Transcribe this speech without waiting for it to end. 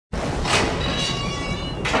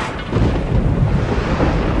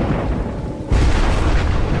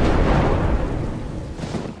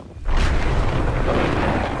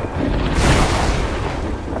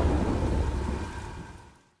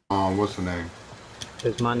what's the name?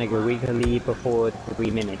 Cause my nigga, we can leave before 3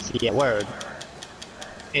 minutes. Yeah, word.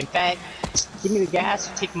 In fact, give me the gas,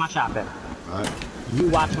 take my shopping. Alright. You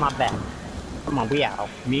watch my back. Come on, we out.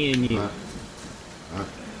 Me and you. Alright.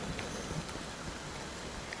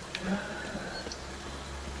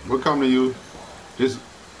 We'll come to you. Just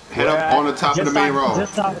head up on the top of the main road.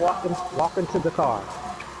 Just start walking to the car.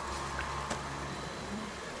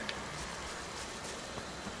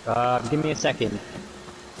 Give me a second.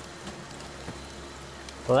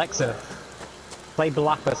 Alexa, play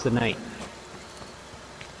Blockbuster Night.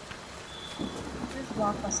 Here's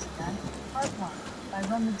Blockbuster Night, Part 1, by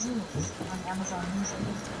Run the Jewels on Amazon Music.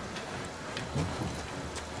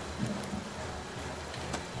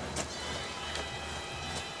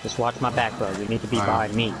 Just watch my back, bro. You need to be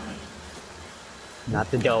behind me. Not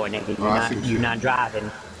the door, nigga. You're not driving.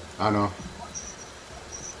 I know.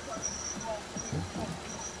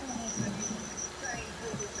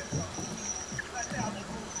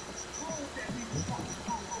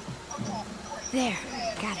 There,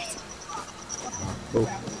 got it. Ooh.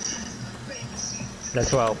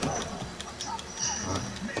 Let's roll.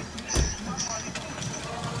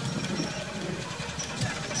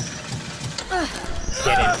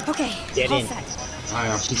 Get in. Okay. Get in. I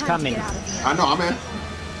am. She's coming. I know, I'm in.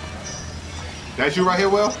 That's you right here,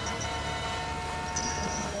 Will?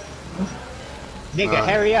 Nigga,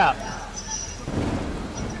 hurry up.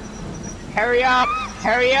 Hurry up.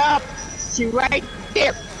 Hurry up. She right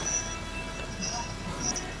there.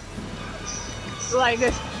 Like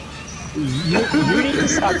this. You need to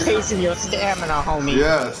start pacing your stamina, homie.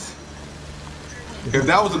 Yes. If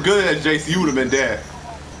that was a good as JC, you would have been dead.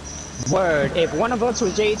 Word. If one of us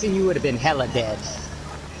was Jason, you would have been hella dead.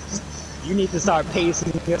 You need to start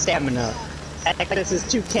pacing your stamina. This is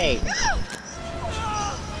 2K.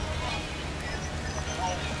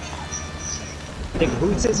 Nigga,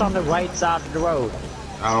 who sits on the right side of the road?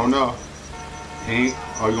 I don't know. Ain't.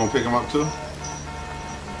 Oh, you gonna pick him up too?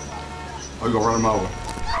 Or you gonna run him over?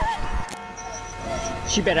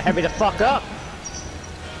 She better hurry the fuck up.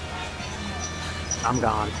 I'm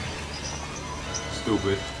gone.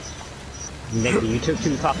 Stupid. Nigga, you took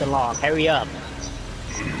too fucking long. Hurry up.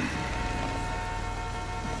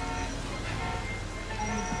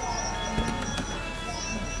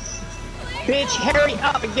 Bitch, hurry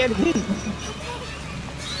up and get him.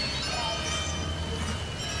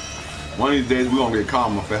 One of these days we're gonna get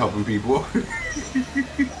karma for helping people.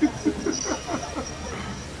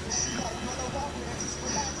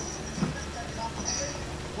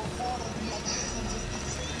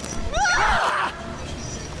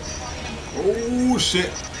 Oh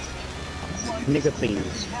shit. Nigga,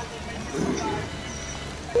 please.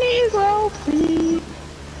 Nigga, please.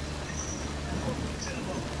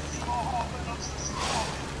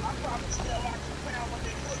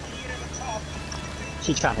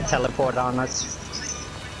 She trying to teleport on us.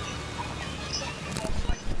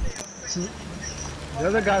 The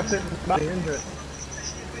other guy sitting by the injured.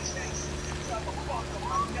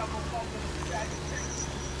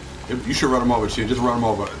 You should run him over, shit. Just run him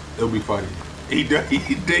over. It'll be funny. He's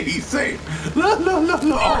safe. Look.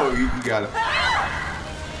 Oh, you got it.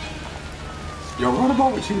 Yo, run him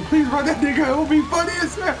over, shit. Please run that nigga. It'll be funny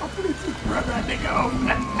as hell. Please run that nigga over.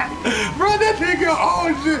 Run that nigga. Oh,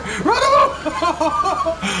 shit. Run him over.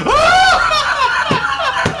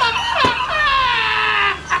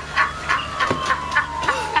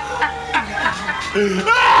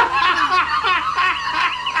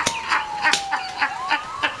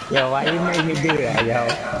 Yo, why you made me do that, yo?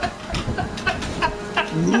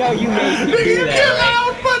 You know you made me do that, right? That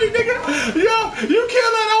was funny, nigga. Yo, you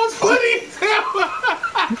killed that. That was funny.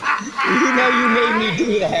 You know you made me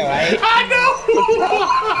do that, right? I know.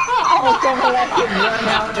 I was gonna let him run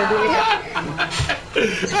out the door.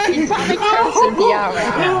 He's probably cursing me out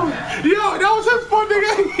right now. Yo, that was his fun,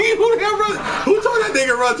 nigga. Who told that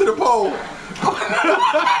nigga run to the pole?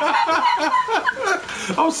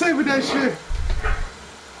 I'm saving that shit.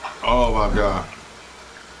 Oh my god.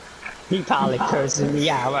 He probably cursing me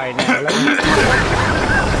out right now.